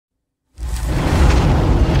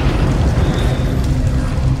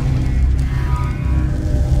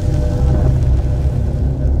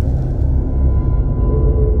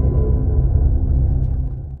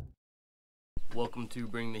to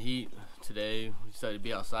Bring the Heat. Today we decided to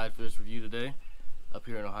be outside for this review today. Up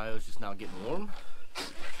here in Ohio, it's just now getting warm.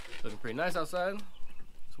 Looking pretty nice outside.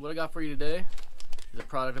 So what I got for you today is a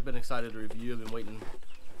product I've been excited to review. I've been waiting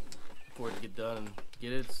for it to get done and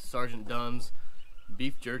get it. It's Sergeant Dunn's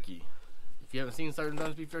beef jerky. If you haven't seen Sergeant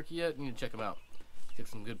Dunn's beef jerky yet, you need to check them out. Get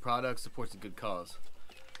some good products, supports a good cause.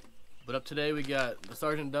 But up today we got the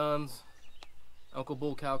Sergeant Dunn's Uncle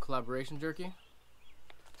Bullcow collaboration jerky.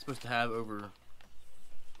 It's supposed to have over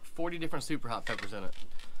 40 different super hot peppers in it.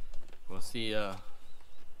 We'll see how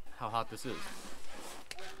hot this is.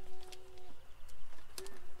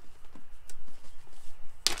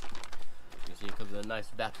 You can see it comes in a nice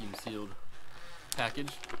vacuum sealed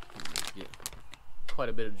package. Get quite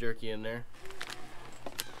a bit of jerky in there.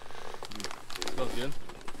 Smells good.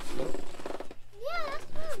 Yeah, that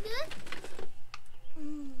smells good.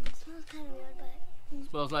 It smells kind of weird, but...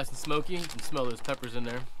 Smells nice and smoky. You can smell those peppers in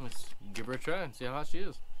there. Let's give her a try and see how hot she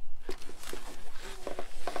is.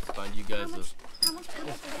 Let's find you guys how much peppers does it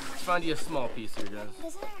have? Let's find you a small piece here, guys.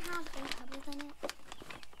 Doesn't it have 8 peppers in it? It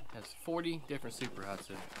has 40 different super hots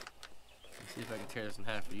in it. Let's see if I can tear this in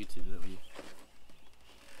half for you two.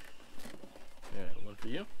 Alright, one for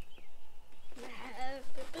you.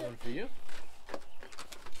 One for you.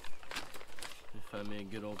 If I make a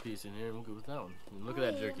good old piece in here, we'll go with that one. And look at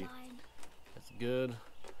that jerky. That's good.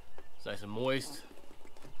 It's nice and moist.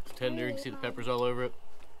 It's tender. You can see the peppers all over it.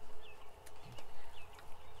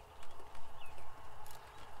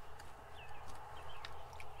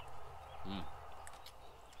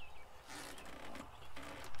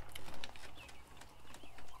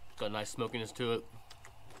 Got a nice smokiness to it.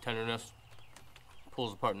 Tenderness.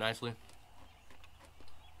 Pulls apart nicely.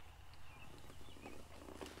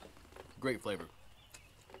 Great flavor.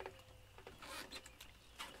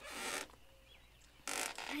 I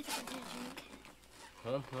thought I did a drink.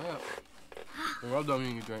 Huh? Yeah. Well done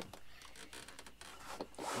eating your drink.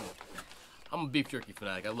 I'm a beef jerky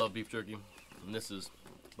fanatic. I love beef jerky. And this is,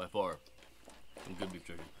 by far, some good beef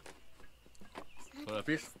jerky. Want a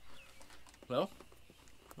piece? No?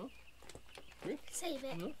 No? Here? Save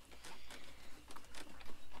it. No?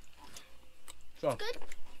 So, Good.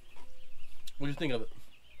 what do you think of it?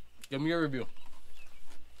 Give me your review.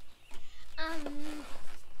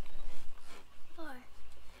 4.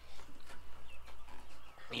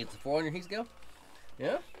 It's a 4 on your heat scale?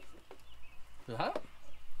 Yeah? Is it hot?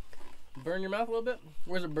 Burn your mouth a little bit?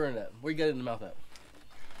 Where's it burn at? Where you get it in the mouth at?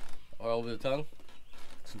 All over the tongue?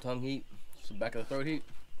 Some tongue heat? Some back of the throat heat?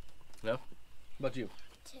 No? How about you?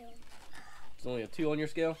 2. It's only a 2 on your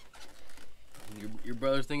scale? Your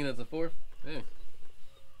brother's thinking it's a 4? Hey.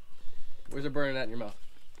 Where's it burning at in your mouth?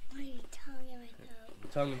 My tongue and my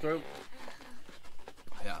throat. Tongue and throat?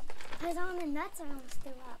 Yeah. I was on the nuts, I almost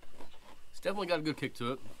threw up. It's definitely got a good kick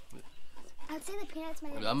to it. I'd say the peanuts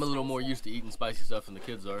might have I'm a little more used to eating spicy stuff than the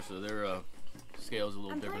kids are, so their scale's a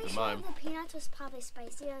little different than mine. I'm pretty sure the peanuts was probably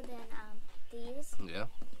spicier than these. Yeah.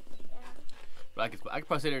 Yeah. But I could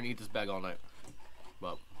probably sit there and eat this bag all night.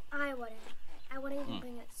 But I wouldn't. I wouldn't even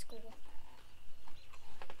bring it to school.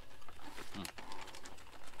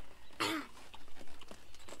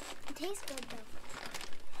 It tastes good though.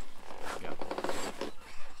 yeah.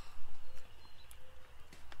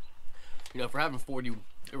 You know, for having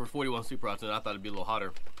over 41 super hots in it, I thought it'd be a little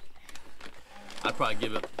hotter. I'd probably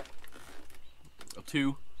give it a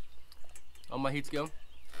 2 on my heat scale.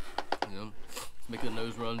 You know, make the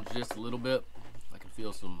nose run just a little bit. I can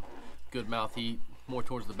feel some good mouth heat, more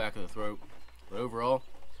towards the back of the throat. But overall,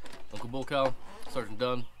 Uncle Bullcow, Sergeant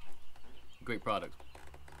Dunn, great product.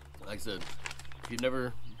 Like I said, if you've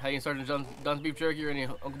never had any Sergeant Dunn's beef jerky or any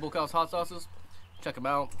Uncle Bullcow's hot sauces, check them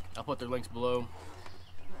out. I'll put their links below.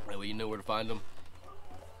 That way you know where to find them.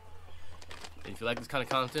 And if you like this kind of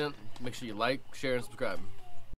content, make sure you like, share, and subscribe.